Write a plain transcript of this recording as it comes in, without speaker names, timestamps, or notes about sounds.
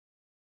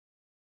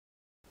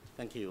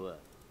Thank you.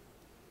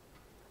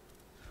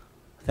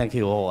 Thank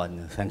you all,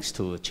 and thanks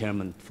to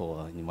Chairman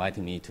for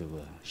inviting me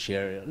to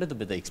share a little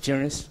bit of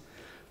experience.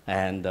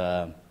 And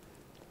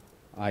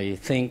I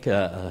think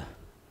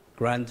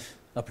grant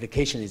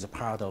application is a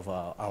part of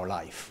our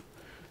life.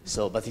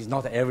 So, but it's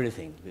not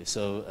everything.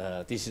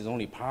 So this is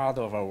only part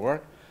of our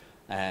work,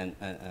 and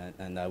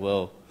I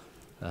will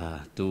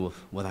do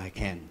what I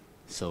can.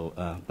 So,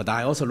 but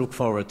I also look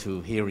forward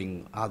to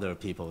hearing other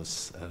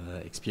people's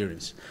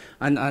experience.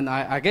 And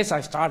I guess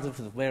I started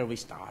with where we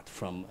start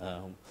from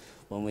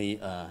when we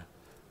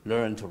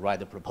learn to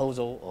write a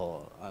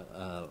proposal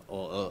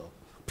or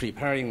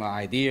preparing an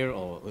idea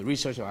or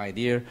research an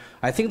idea.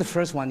 I think the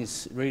first one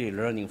is really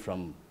learning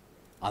from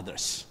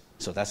others.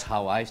 So that's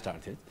how I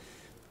started.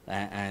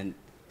 And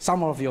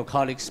some of your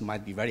colleagues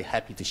might be very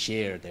happy to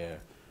share their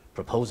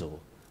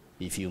proposal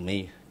if you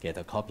may get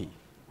a copy.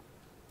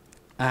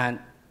 And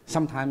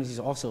sometimes it's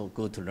also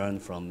good to learn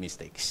from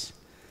mistakes.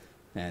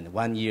 And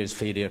 1 year's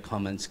failure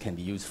comments can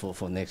be useful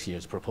for next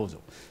year's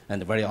proposal.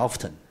 And very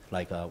often,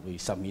 like we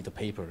submit a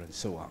paper and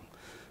so on.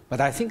 But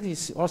I think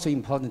it's also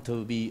important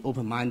to be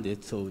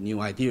open-minded to new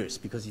ideas,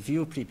 because if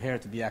you prepare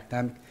to be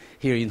academic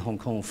here in Hong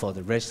Kong for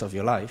the rest of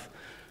your life,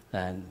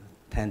 and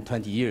 10,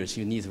 20 years,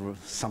 you need to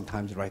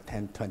sometimes write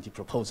 10, 20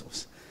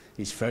 proposals.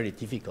 It's very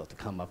difficult to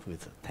come up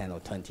with 10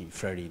 or 20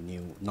 fairly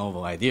new,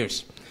 novel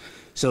ideas.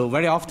 So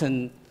very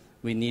often,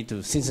 we need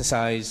to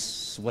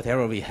synthesize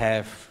whatever we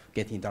have,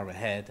 get into our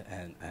head,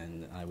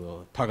 and I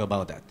will talk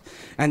about that.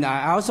 And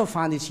I also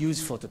find it's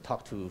useful to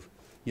talk to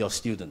your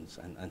students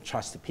and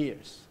trust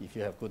peers if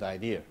you have good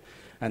idea.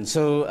 And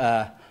so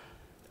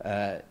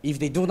if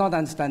they do not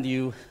understand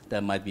you,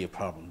 there might be a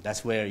problem.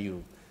 That's where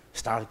you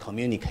start to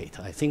communicate.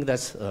 I think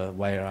that's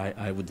where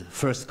I would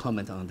first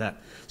comment on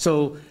that.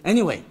 So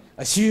anyway,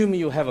 assume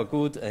you have a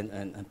good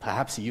and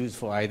perhaps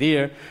useful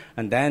idea,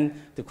 and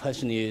then the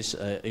question is,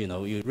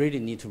 you really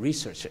need to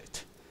research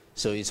it.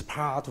 So it's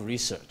part of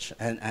research.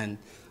 And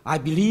I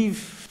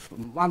believe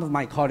one of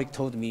my colleagues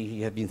told me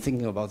he had been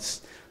thinking about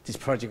this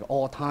project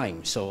all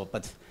time. So,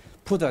 but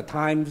put a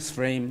time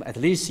frame, at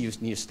least you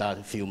need to start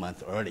a few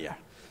months earlier.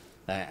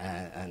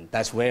 And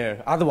that's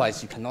where,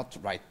 otherwise you cannot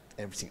write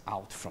everything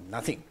out from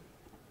nothing.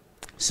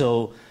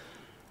 So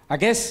I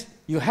guess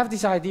you have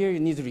this idea, you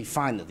need to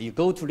refine it. You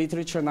go to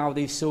literature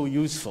nowadays, so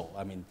useful.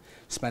 I mean,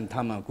 spend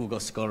time on Google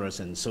Scholars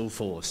and so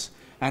forth,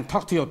 and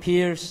talk to your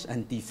peers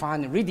and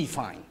define and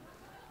redefine.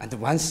 And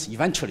once,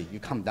 eventually, you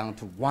come down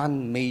to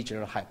one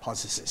major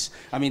hypothesis.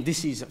 I mean,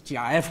 this is a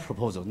GRF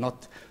proposal,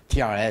 not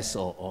TRS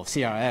or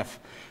CRF.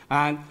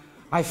 And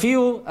I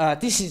feel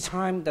this is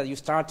time that you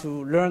start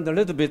to learn a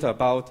little bit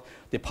about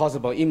the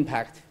possible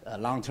impact,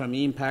 long-term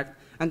impact.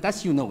 And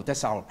that's,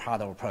 that's our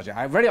part of our project.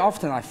 Very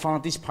often I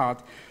found this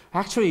part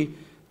actually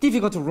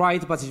difficult to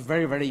write, but it's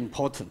very, very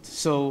important.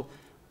 So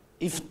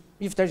if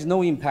there's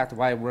no impact,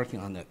 why working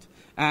on it?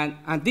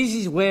 And this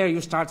is where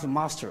you start to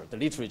master the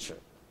literature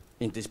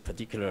in this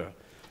particular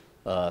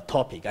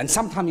topic. And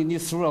sometimes you need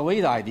to throw away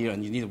the idea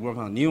and you need to work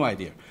on a new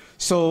idea.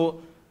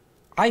 So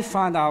I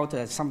found out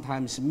that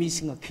sometimes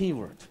missing a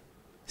keyword,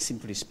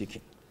 simply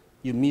speaking,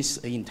 you miss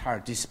an entire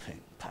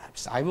discipline,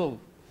 perhaps. I will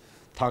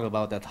talk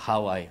about that,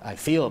 how I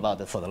feel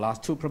about it for the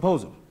last two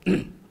proposals.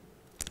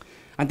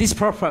 And this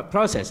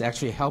process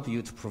actually helps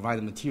you to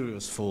provide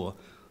materials for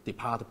the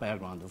part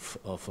background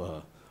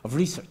of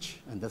research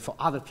and for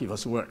other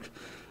people's work.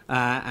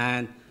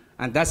 And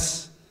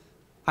that's,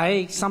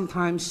 I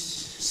sometimes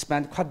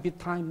spend quite a bit of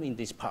time in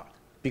this part,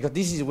 because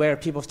this is where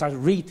people start to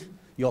read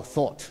your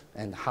thought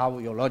and how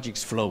your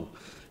logics flow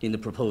in the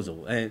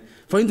proposal. And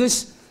for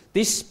instance,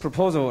 this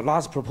proposal,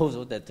 last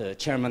proposal that the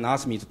chairman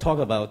asked me to talk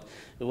about,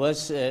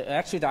 was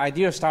actually the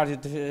idea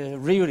started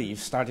really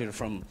started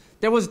from,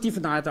 there was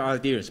different other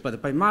ideas,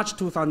 but by March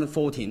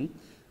 2014,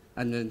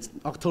 and then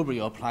October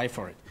you apply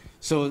for it.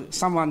 So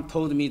someone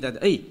told me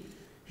that, hey,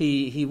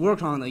 he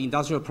worked on an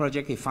industrial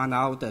project, he found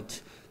out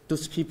that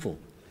those people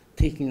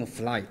taking a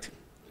flight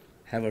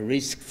have a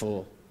risk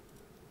for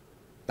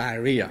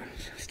diarrhea,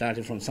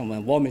 starting from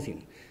someone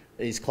vomiting.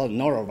 It's called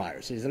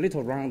norovirus. It's a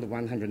little round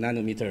 100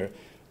 nanometer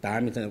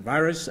diameter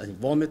virus, and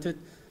vomited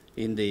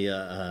in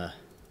the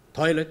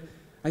toilet.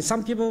 And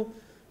some people,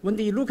 when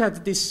they look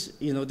at this,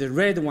 the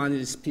red one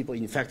is people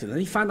infected, and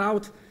they find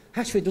out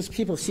actually those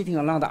people sitting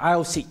around the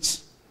aisle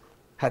seats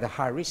had a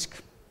high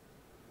risk.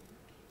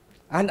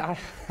 And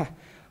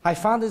I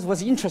found this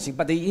was interesting,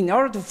 but in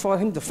order for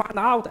him to find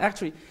out,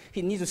 actually,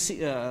 he needs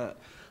to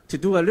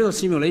do a little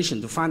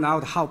simulation to find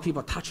out how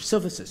people touch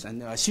surfaces,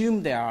 and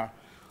assume they are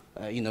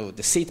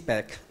the seat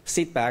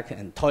back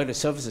and toilet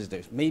surfaces,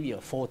 there's maybe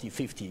 40,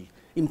 50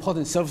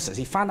 important surfaces.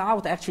 He found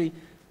out actually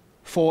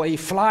for a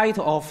flight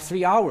of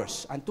 3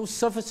 hours, and those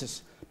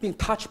surfaces being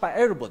touched by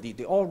everybody,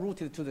 they all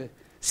routed to the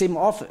same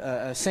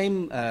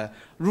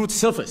root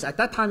surface. At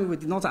that time, we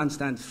did not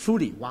understand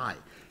fully why.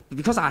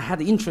 Because I had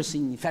interest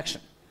in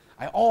infection.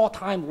 I all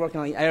time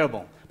working on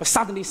airborne, but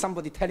suddenly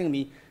somebody telling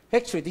me,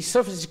 actually, these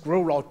surfaces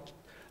grow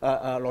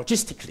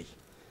logistically.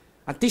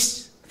 And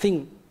this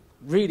thing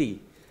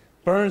really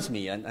burns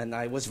me, and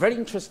I was very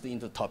interested in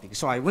the topic.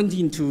 So I went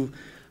into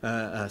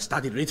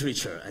study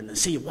literature and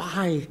see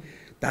why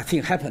that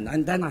thing happened.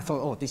 And then I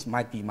thought, oh, this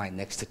might be my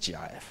next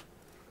GRF.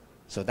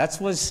 So that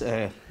was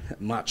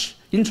much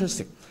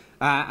interesting.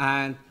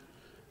 And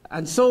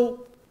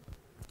so,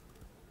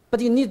 but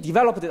you need to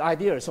develop the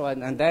idea. So,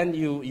 and then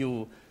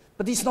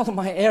but it's not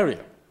my area.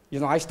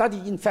 I study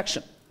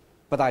infection,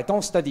 but I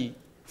don't study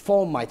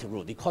formite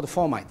route. They call it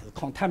formite,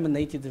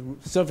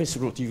 contaminated surface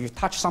route. If you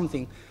touch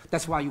something,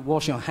 that's why you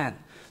wash your hand.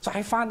 So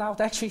I found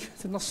out actually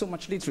there's not so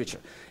much literature.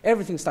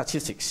 Everything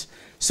statistics.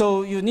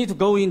 So you need to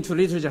go into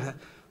literature,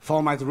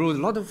 formite route, a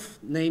lot of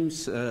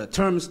names,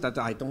 terms that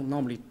I don't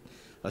normally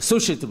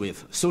associate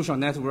with. Social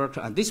network,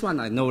 and this one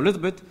I know a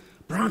little bit.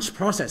 Branch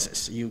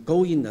processes. You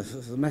go in,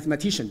 as a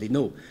mathematician, they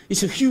know.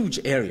 It's a huge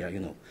area,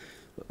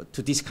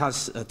 to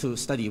discuss, to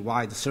study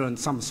why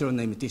some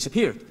surname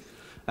disappeared.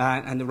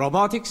 And the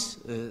robotics,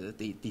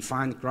 they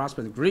define grasp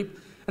and grip.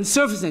 And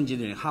surface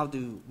engineering, how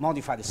to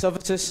modify the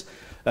surfaces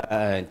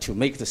to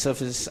make the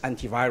surfaces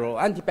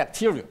antiviral,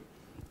 antibacterial.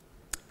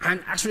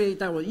 And actually,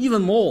 there was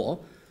even more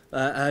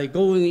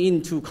going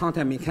into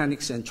quantum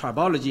mechanics and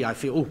tribology. I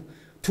feel,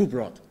 too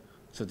broad.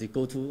 So they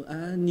go to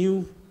a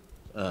new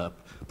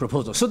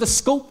proposal. So the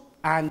scope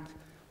and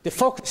the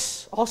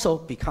focus also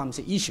becomes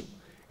an issue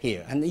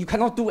here. And you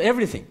cannot do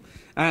everything.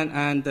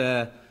 And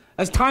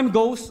as time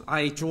goes,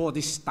 I draw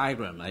this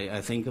diagram,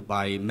 I think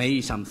by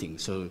May something.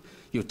 So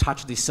you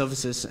touch these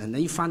surfaces, and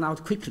then you find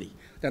out quickly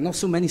there are not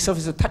so many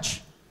surfaces to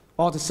touch.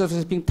 All the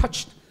surfaces being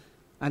touched.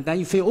 And then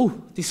you feel,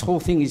 this whole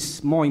thing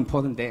is more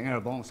important than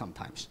airborne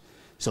sometimes.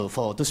 So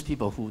for those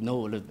people who know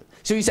a little bit.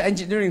 So it's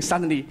engineering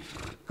suddenly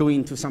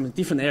going into some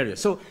different areas.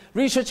 So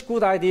research,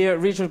 good idea.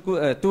 Research,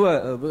 do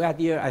a good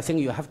idea. I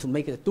think you have to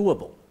make it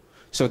doable.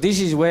 So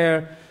this is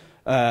where,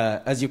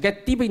 as you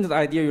get deeper into the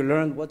idea, you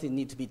learn what it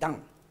needs to be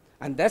done.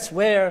 And that's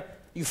where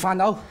you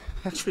find out,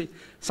 actually,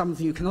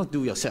 something you cannot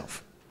do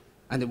yourself.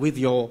 And with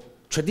your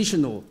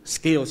traditional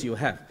skills you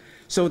have.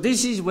 So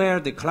this is where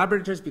the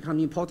collaborators become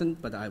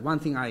important. But one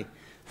thing I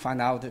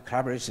find out, the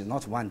collaboration is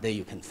not one day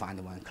you can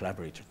find one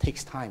collaborator. It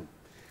takes time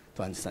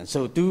to understand.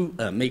 So do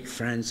make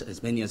friends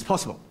as many as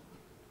possible.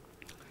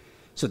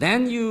 So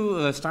then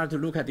you start to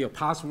look at your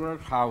past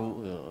work,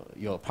 how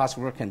your past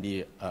work can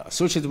be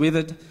associated with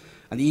it.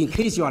 And in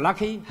case you are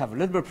lucky, have a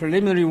little bit of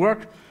preliminary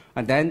work,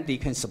 and then they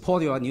can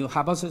support your new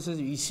hypothesis.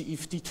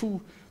 If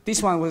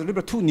this one was a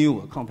little bit too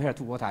new compared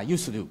to what I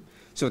used to do.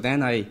 So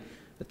then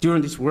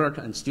during this work,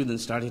 and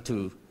students started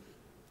to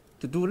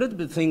do a little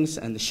bit of things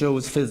and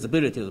shows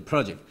feasibility of the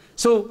project.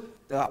 So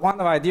one of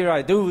the ideas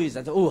I do is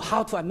that,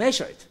 how do I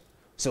measure it?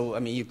 So,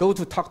 you go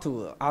to talk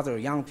to other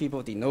young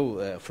people, they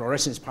know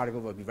fluorescence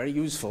particle will be very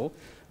useful.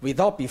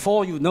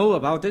 Before you know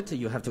about it,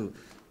 you have to,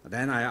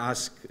 then I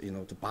ask,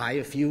 to buy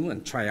a few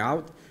and try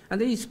out.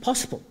 And it's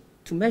possible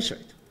to measure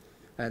it,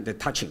 and the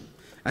touching.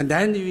 And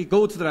then we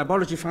go to the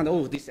laboratory, find,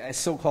 this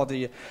so-called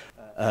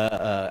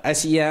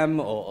SEM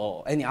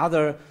or any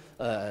other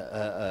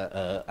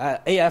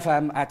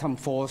AFM, atom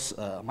force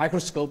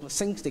microscope,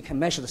 things they can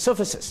measure the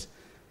surfaces.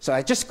 So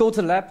I just go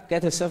to the lab,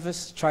 get a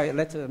surface,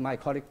 let my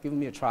colleague give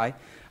me a try.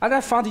 And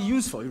I found it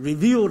useful. It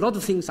revealed a lot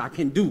of things I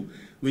can do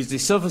with the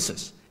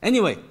surfaces.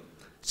 Anyway,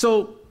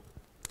 so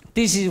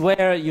this is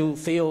where you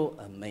feel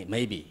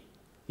maybe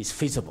it's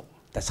feasible.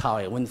 That's how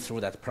I went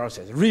through that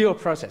process, real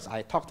process.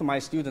 I talked to my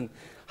student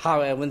how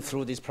I went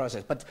through this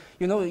process. But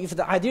if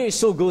the idea is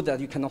so good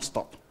that you cannot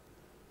stop,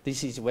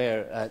 this is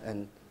where,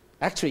 and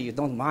actually you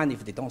don't mind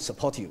if they don't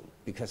support you.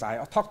 Because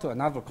I talked to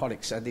another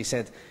colleagues and they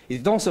said, if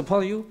they don't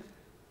support you,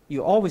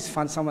 you always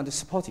find someone to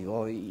support you,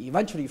 or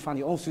eventually you find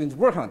your own students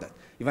work on that.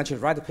 Eventually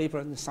write a paper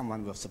and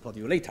someone will support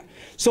you later.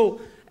 So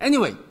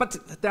anyway, but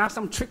there are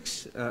some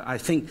tricks, I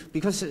think,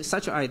 because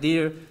such an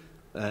idea,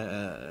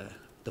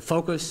 the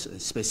focus,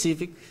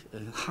 specific,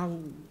 how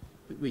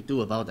we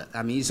do about that.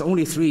 It's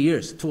only 3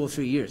 years, 2 or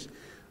 3 years,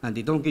 and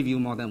they don't give you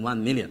more than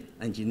 1 million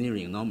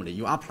engineering normally.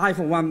 You apply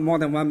for more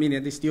than 1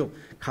 million, they still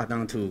cut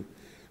down to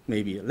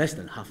maybe less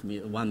than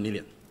 1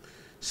 million.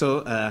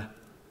 So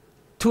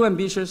too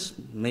ambitious,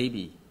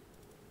 maybe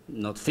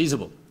not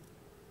feasible.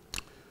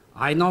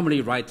 I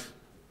normally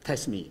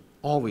test me,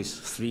 always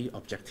 3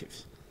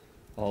 objectives.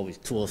 Always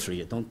 2 or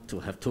 3, don't to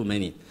have too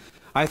many.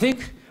 I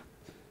think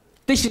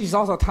this is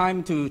also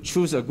time to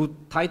choose a good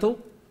title.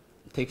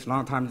 It takes a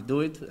long time to do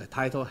it. A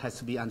title has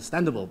to be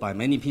understandable by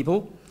many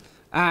people.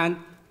 And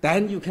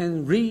then you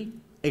can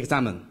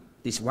re-examine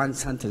this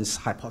one-sentence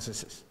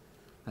hypothesis,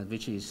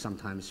 which is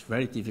sometimes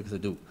very difficult to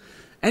do.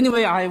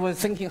 Anyway, I was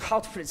thinking how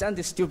to present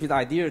this stupid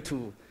idea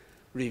to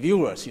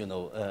reviewers,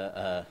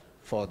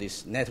 for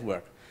this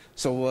network.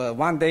 So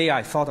one day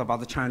I thought about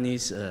the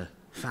Chinese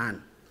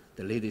fan,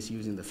 the ladies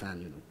using the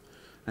fan,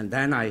 And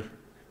then I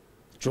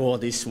draw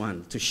this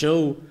one to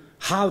show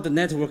how the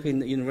network in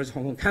the University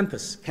of Hong Kong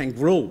campus can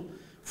grow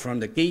from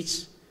the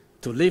gates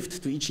to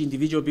lift to each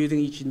individual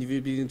building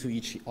to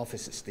each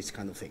offices, this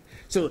kind of thing.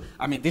 So,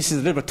 this is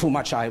a little bit too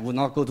much. I will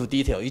not go to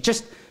detail. It's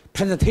just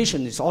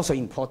presentation is also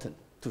important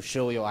to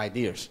show your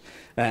ideas.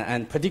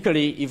 And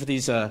particularly if it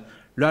is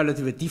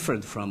relatively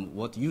different from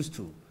what used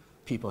to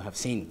people have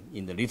seen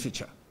in the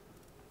literature.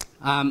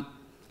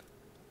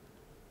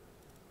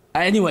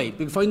 Anyway,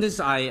 for instance,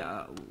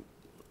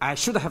 I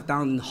should have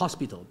done in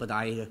hospital, but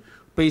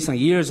based on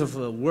years of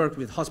work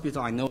with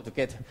hospital, I know to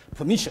get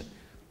permission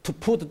to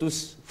put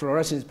those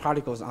fluorescent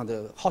particles on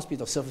the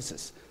hospital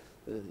surfaces.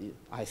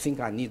 I think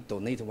I need to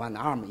donate one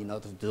arm in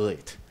order to do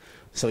it.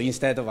 So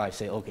instead of I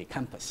say, okay,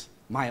 campus,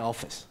 my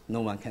office,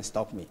 no one can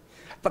stop me.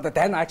 But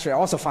then actually I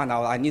also found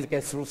out I need to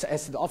get through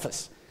the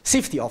office,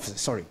 safety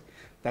office, sorry.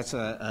 That's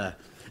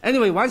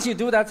anyway, once you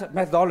do that,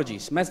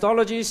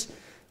 methodologies,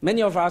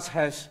 many of us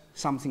have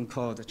something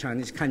called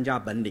Chinese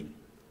kanjia benling.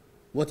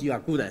 What you are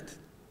good at,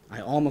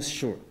 I'm almost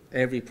sure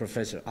every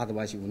professor,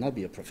 otherwise you will not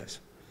be a professor.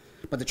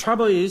 But the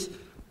trouble is,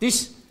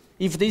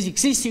 if these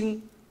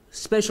existing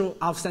special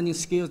outstanding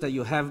skills that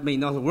you have may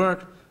not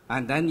work,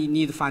 and then you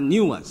need to find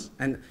new ones.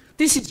 And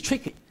this is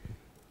tricky.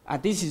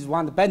 And this is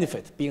one of the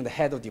benefits being the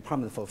head of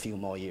department for a few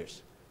more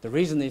years. The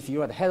reason if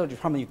you are the head of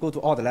department, you go to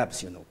all the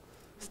labs, you know.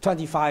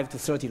 25 to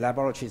 30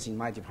 laboratories in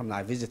my department,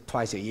 I visit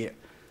twice a year.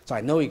 So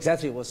I know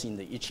exactly what's in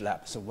each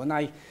lab. So when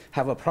I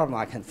have a problem,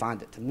 I can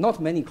find it. Not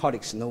many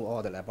colleagues know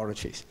all the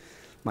laboratories.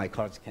 My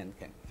colleagues can.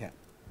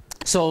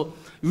 So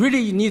really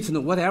you need to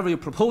know whatever you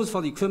propose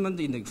for the equipment,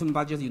 in the equipment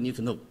budget, you need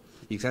to know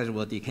exactly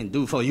what they can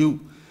do for you.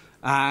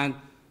 And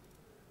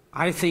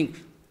I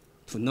think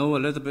to know a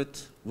little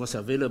bit what's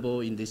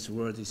available in this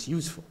world is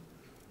useful.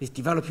 It's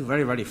developing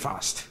very, very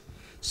fast.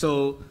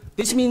 So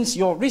this means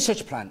your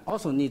research plan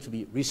also needs to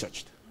be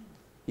researched.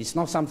 It's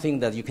not something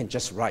that you can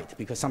just write,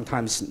 because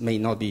sometimes it may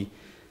not be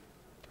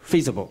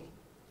feasible.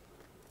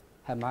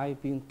 Am I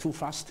being too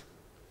fast?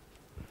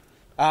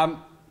 I'd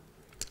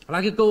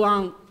like to go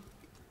on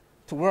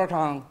to work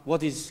on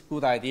what is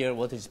good idea,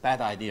 what is bad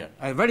idea.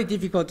 Very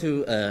difficult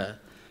to,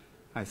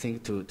 I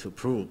think, to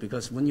prove,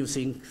 because when you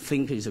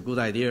think it's a good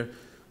idea,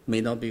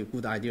 may not be a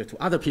good idea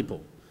to other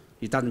people.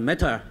 It doesn't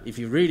matter if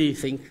you really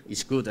think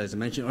it's good, as I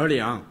mentioned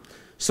earlier on.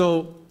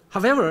 So,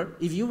 however,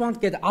 if you want to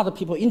get other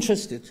people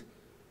interested,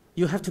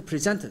 you have to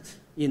present it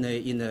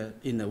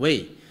in a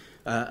way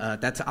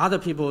that other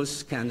people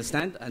can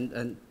understand,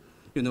 and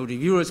you know,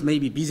 reviewers may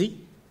be busy,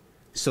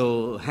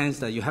 so hence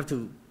that you have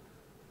to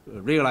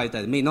realize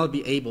that they may not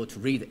be able to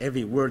read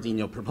every word in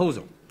your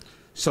proposal.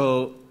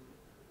 So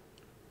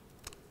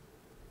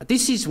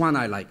this is one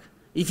I like.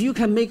 If you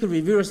can make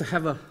reviewers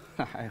have a,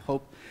 I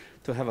hope,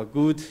 to have a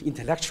good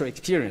intellectual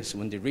experience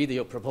when they read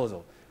your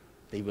proposal,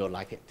 they will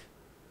like it.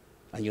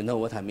 And you know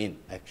what I mean,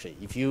 actually.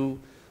 If you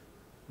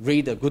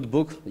read a good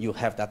book, you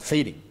have that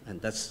feeling, and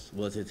that's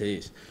what it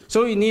is.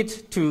 So you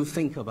need to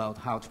think about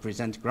how to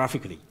present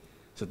graphically.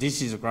 So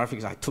this is a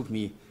graphic that took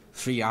me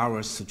 3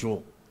 hours to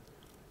draw.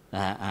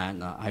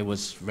 And I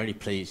was very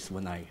pleased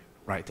when I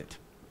write it.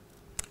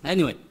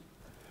 Anyway,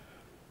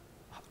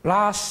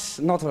 last,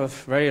 not a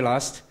very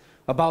last,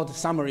 about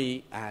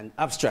summary and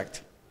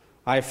abstract.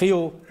 I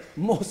feel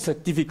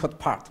most difficult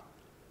part.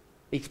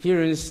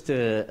 Experienced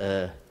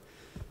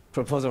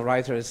proposal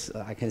writers,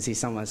 I can see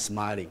someone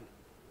smiling.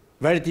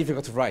 Very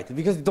difficult to write,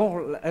 because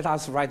don't let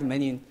us write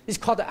many, it's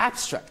called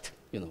abstract,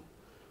 you know.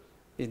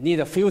 It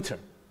needs a filter,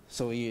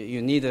 so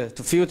you need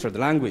to filter the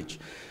language.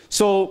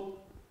 So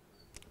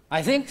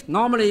I think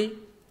normally,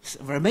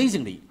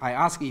 amazingly, I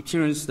ask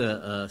experienced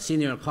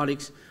senior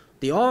colleagues,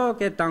 they all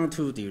get down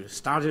to the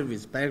started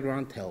with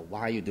background, tell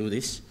why you do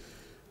this,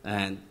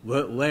 and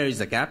where is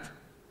the gap,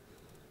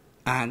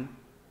 and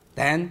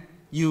then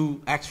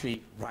you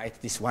actually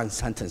write this one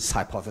sentence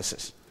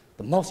hypothesis,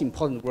 the most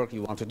important work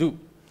you want to do.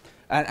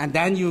 And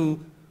then you,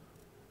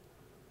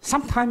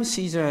 sometimes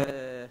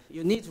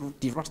you need to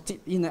direct it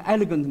in an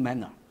elegant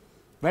manner.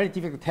 Very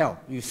difficult to tell.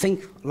 You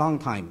think a long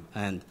time.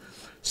 And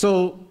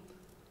so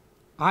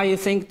I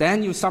think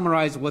then you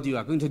summarize what you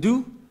are going to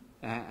do,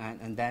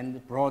 and then the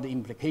broad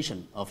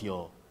implication of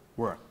your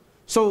work.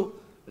 So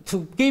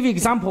to give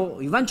example,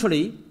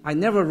 eventually, I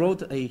never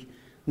wrote a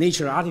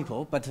Nature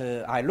article, but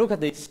I look at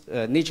this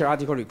Nature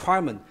article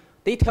requirement.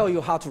 They tell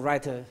you how to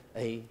write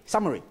a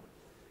summary.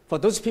 For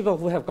those people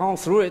who have gone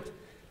through it,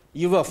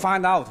 you will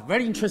find out,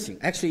 very interesting.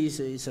 Actually,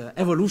 it's an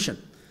evolution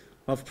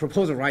of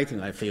proposal writing,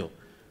 I feel.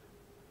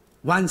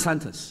 One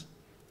sentence,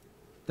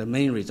 the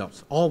main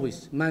results.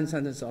 Always one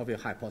sentence of your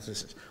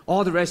hypothesis.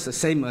 All the rest the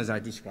same as I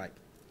described.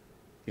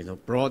 You know,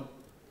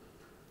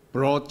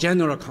 broad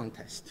general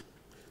context.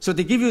 So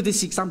they give you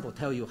this example,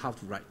 tell you how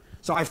to write.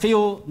 So I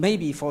feel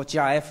maybe for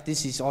GRF,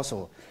 this is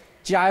also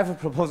GRF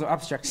proposal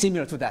abstract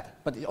similar to that.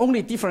 But the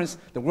only difference,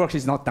 the work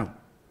is not done.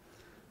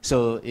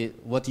 So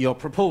what you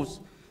propose,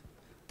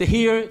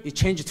 here you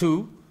change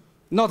to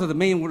not the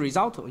main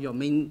result or your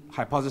main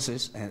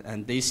hypothesis,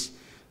 and this,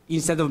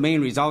 instead of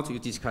main result, you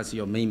discuss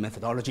your main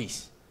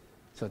methodologies.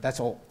 So that's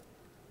all.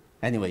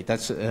 Anyway,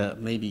 that's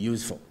maybe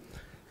useful.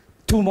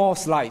 2 more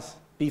slides.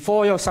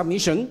 Before your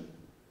submission,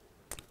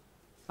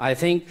 I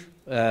think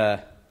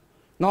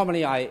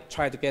normally I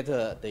try to get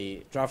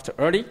the draft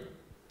early,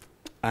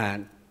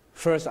 and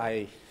first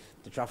the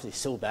draft is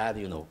so bad,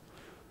 you know,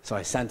 so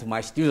I sent to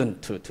my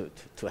student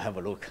to have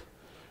a look.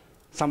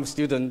 Some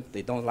students,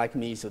 they don't like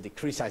me, so they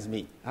criticize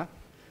me. Huh?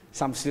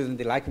 Some students,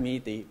 they like me,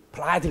 they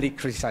politely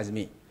criticize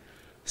me.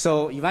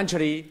 So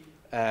eventually,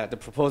 the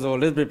proposal a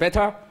little bit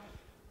better.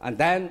 And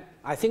then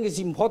I think it's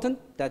important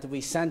that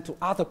we send to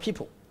other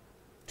people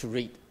to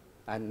read.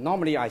 And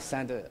normally I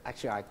send,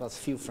 actually I got a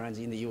few friends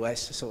in the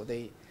US, so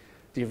they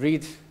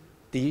read,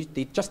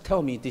 they just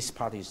tell me this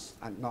part is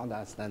not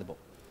understandable.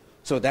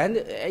 So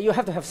then you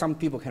have to have some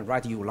people can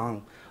write you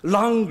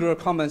longer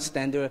comments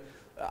than the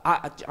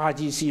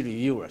RGC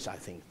reviewers, I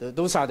think.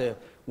 Those are the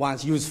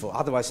ones useful,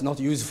 otherwise not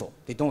useful.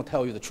 They don't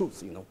tell you the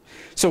truth, you know.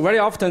 So very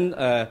often,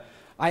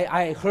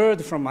 I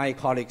heard from my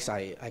colleagues,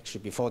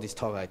 actually before this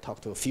talk, I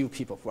talked to a few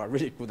people who are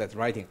really good at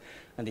writing,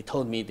 and they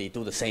told me they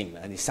do the same,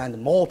 and they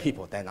send more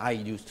people than I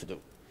used to do.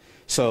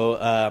 So,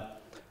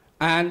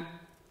 and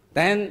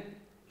then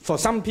for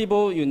some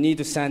people, you need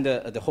to send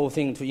the whole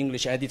thing to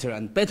English editor,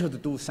 and better to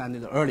do send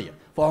it earlier.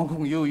 For Hong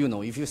Kong, you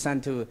know, if you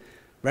send to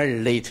very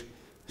late,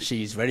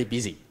 she is very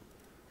busy.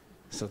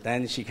 So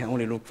then she can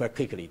only look very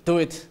quickly. Do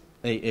it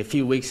a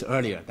few weeks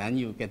earlier, then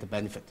you get the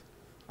benefit,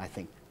 I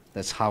think.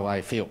 That's how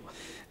I feel.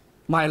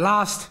 My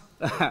last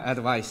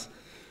advice,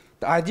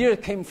 the idea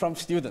came from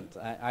students.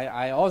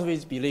 I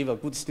always believe a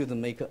good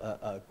student makes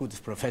a good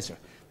professor.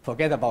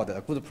 Forget about it.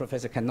 A good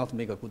professor cannot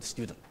make a good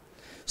student.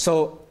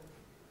 So,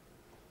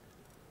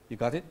 you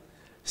got it?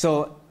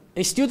 So,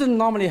 a student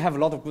normally have a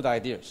lot of good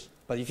ideas.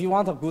 But if you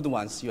want a good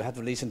ones, you have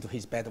to listen to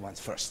his bad ones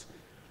first.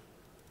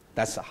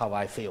 That's how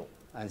I feel.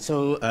 And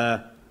so,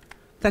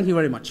 thank you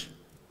very much.